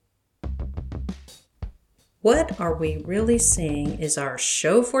What Are We Really Seeing is our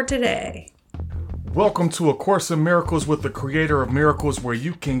show for today. Welcome to A Course in Miracles with the Creator of Miracles, where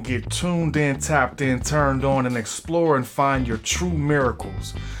you can get tuned in, tapped in, turned on, and explore and find your true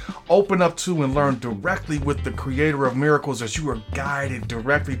miracles. Open up to and learn directly with the Creator of Miracles as you are guided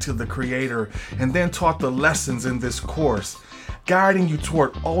directly to the Creator and then taught the lessons in this course, guiding you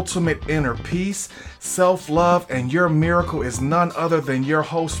toward ultimate inner peace, self-love, and your miracle is none other than your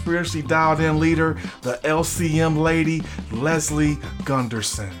host, spiritually dialed in leader, the LCM lady, Leslie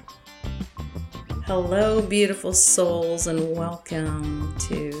Gunderson. Hello, beautiful souls, and welcome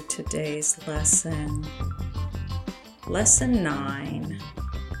to today's lesson. Lesson 9.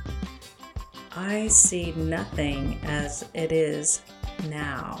 I see nothing as it is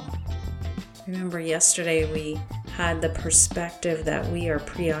now. Remember, yesterday we had the perspective that we are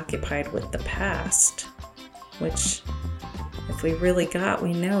preoccupied with the past, which, if we really got,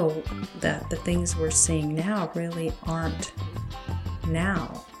 we know that the things we're seeing now really aren't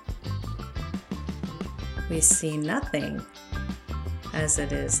now. We see nothing as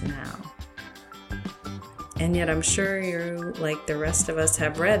it is now. And yet I'm sure you, like the rest of us,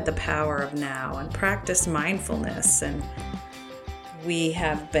 have read The Power of Now and practiced mindfulness, and we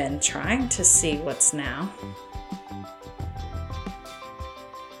have been trying to see what's now.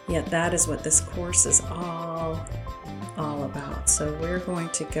 Yet that is what this course is all about. So we're going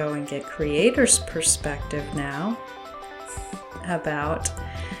to go and get Creator's perspective now about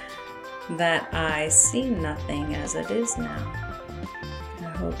that I see nothing as it is now. I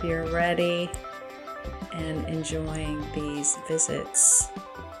hope you're ready and enjoying these visits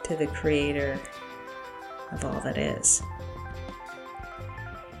to the Creator of all that is.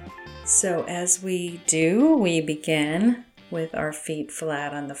 So as we do, we begin with our feet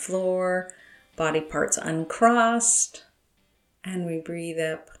flat on the floor, body parts uncrossed, and we breathe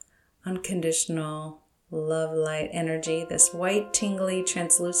up unconditional love light energy, this white, tingly,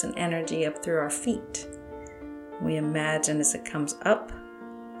 translucent energy up through our feet. We imagine as it comes up,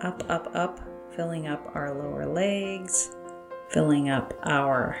 up, up, up, filling up our lower legs, filling up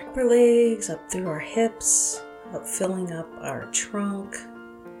our upper legs, up through our hips, up filling up our trunk,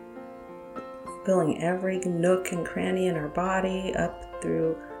 filling every nook and cranny in our body, up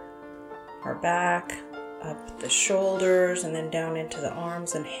through our back, up the shoulders, and then down into the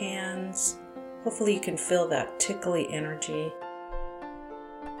arms and hands. Hopefully you can feel that tickly energy.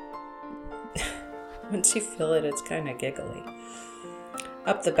 Once you feel it, it's kind of giggly.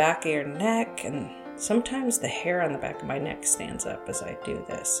 Up the back of your neck, and sometimes the hair on the back of my neck stands up as I do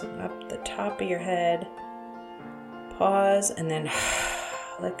this. And up the top of your head, pause, and then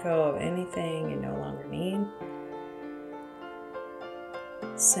let go of anything you no longer need.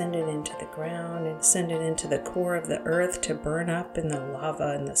 Send it into the ground and send it into the core of the earth to burn up in the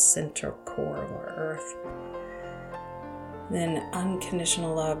lava in the center core of our earth. Then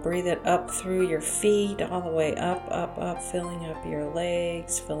unconditional love, breathe it up through your feet, all the way up, up, up, filling up your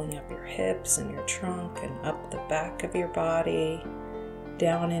legs, filling up your hips and your trunk, and up the back of your body,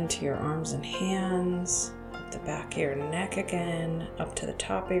 down into your arms and hands, up the back of your neck again, up to the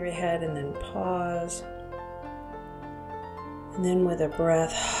top of your head, and then pause. And then with a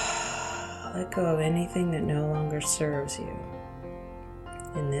breath, let go of anything that no longer serves you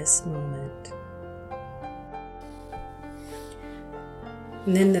in this moment.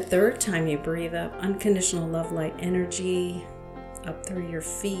 And then the third time you breathe up, unconditional love light energy up through your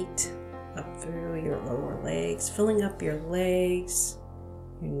feet, up through your lower legs, filling up your legs,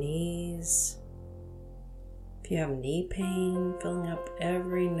 your knees. If you have knee pain, filling up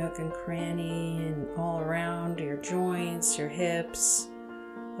every nook and cranny and all around your joints, your hips,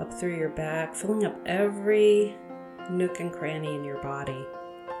 up through your back, filling up every nook and cranny in your body,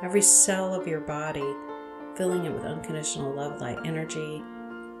 every cell of your body, filling it with unconditional love light energy.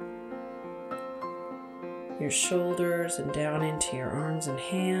 Your shoulders and down into your arms and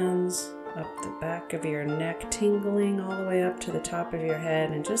hands, up the back of your neck, tingling all the way up to the top of your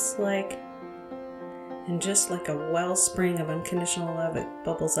head, and just like a wellspring of unconditional love, it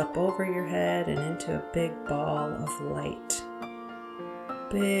bubbles up over your head and into a big ball of light.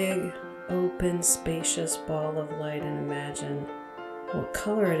 Big, open, spacious ball of light, and imagine what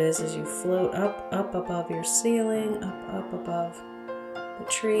color it is as you float up above your ceiling, up above the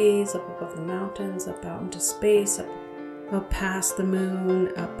trees, up above the mountains, up out into space, up past the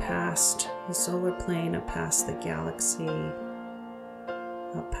moon, up past the solar plane, up past the galaxy,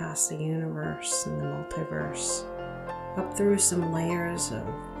 up past the universe and the multiverse, up through some layers of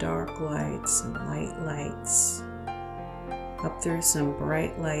dark lights and light lights, up through some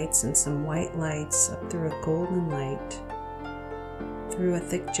bright lights and some white lights, up through a golden light, through a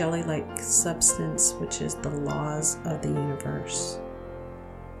thick jelly-like substance, which is the laws of the universe,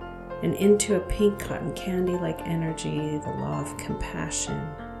 and into a pink cotton candy-like energy, the law of compassion.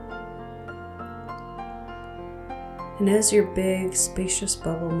 And as your big, spacious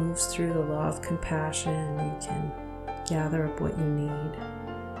bubble moves through the law of compassion, you can gather up what you need.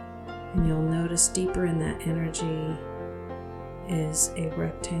 And you'll notice deeper in that energy is a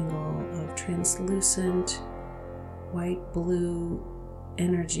rectangle of translucent white-blue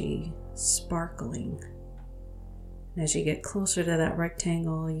energy sparkling. And as you get closer to that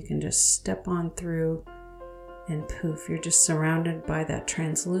rectangle, you can just step on through and poof, you're just surrounded by that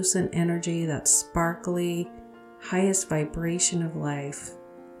translucent energy, that sparkly, highest vibration of life,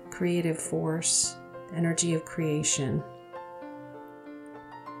 creative force, energy of creation.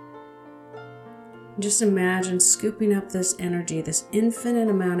 Just imagine scooping up this energy, this infinite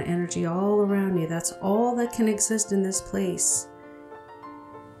amount of energy all around you. That's all that can exist in this place.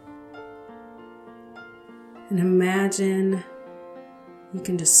 And imagine you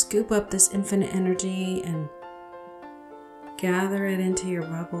can just scoop up this infinite energy and gather it into your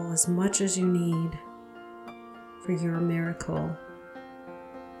bubble as much as you need for your miracle.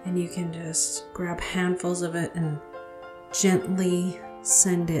 And you can just grab handfuls of it and gently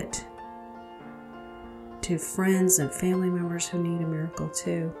send it to friends and family members who need a miracle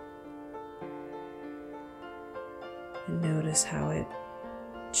too. And notice how it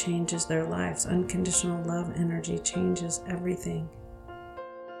changes their lives. Unconditional love energy changes everything.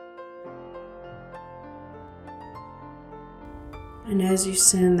 And as you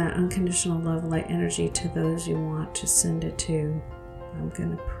send that unconditional love light energy to those you want to send it to, I'm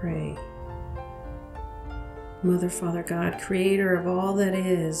going to pray. Mother, Father, God, creator of all that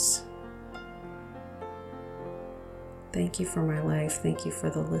is, thank you for my life. Thank you for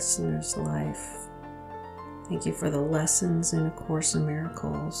the listener's life. Thank you for the lessons in A Course in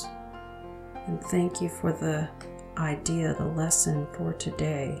Miracles. And thank you for the idea, the lesson for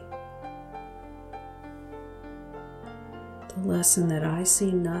today. The lesson that I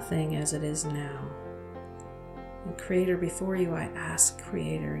see nothing as it is now. And Creator, before you, I ask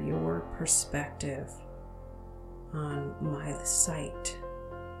Creator your perspective on my sight,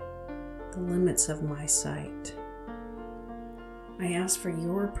 the limits of my sight. I ask for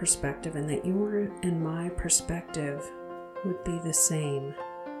your perspective, and that your and my perspective would be the same,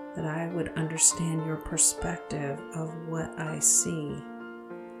 that I would understand your perspective of what I see,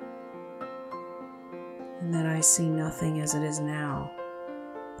 and that I see nothing as it is now,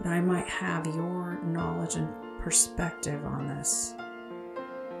 but I might have your knowledge and perspective on this,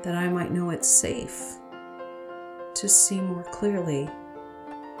 that I might know it's safe to see more clearly.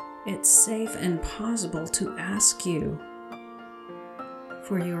 It's safe and possible to ask you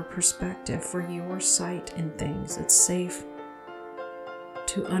for your perspective, for your sight in things. It's safe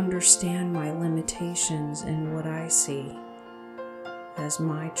to understand my limitations in what I see as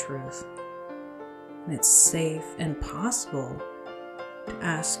my truth. And it's safe and possible to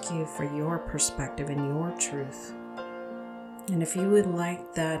ask you for your perspective and your truth. And if you would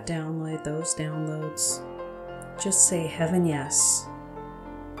like that download, those downloads, just say heaven yes.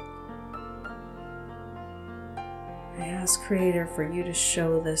 I ask Creator for you to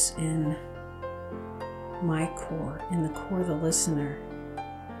show this in my core, in the core of the listener,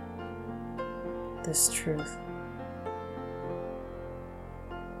 this truth.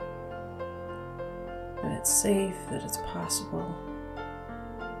 That it's safe, that it's possible,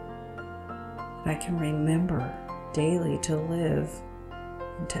 that I can remember daily to live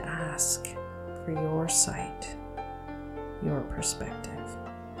and to ask for your sight, your perspective.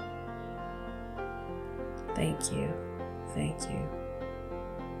 Thank you, thank you,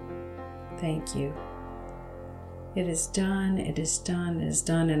 thank you. It is done, it is done, it is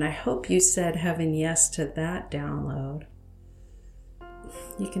done. And I hope you said heaven yes to that download.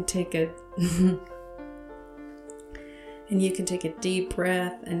 You can take a and you can take a deep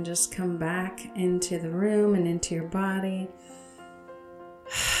breath and just come back into the room and into your body.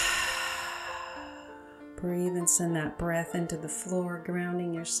 Breathe and send that breath into the floor,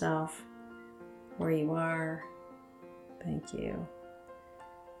 grounding yourself where you are. Thank you.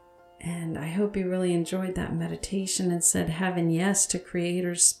 And I hope you really enjoyed that meditation and said heaven yes to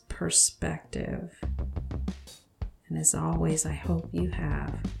Creator's perspective. And as always, I hope you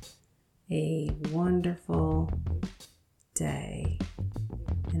have a wonderful day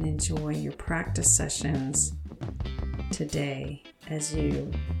and enjoy your practice sessions today as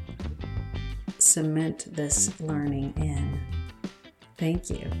you cement this learning in.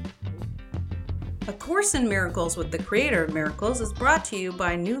 Thank you. A Course in Miracles with the Creator of Miracles is brought to you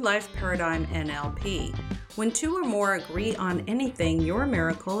by New Life Paradigm NLP. When two or more agree on anything, your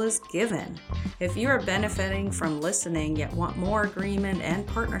miracle is given. If you are benefiting from listening yet want more agreement and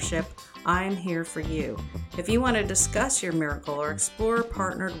partnership, I'm here for you. If you want to discuss your miracle or explore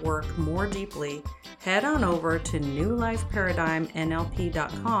partnered work more deeply, head on over to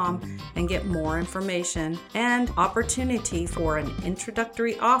newlifeparadigmnlp.com and get more information and opportunity for an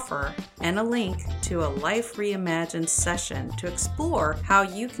introductory offer and a link to a Life Reimagined session to explore how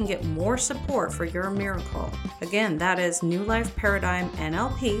you can get more support for your miracle. Again, that is New Life Paradigm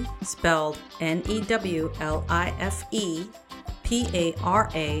NLP, spelled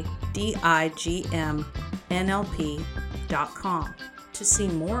NEWLIFEParadigmNLP.com to see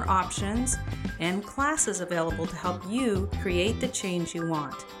more options and classes available to help you create the change you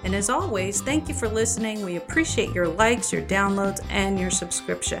want. And as always, thank you for listening. We appreciate your likes, your downloads, and your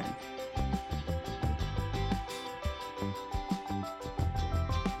subscription.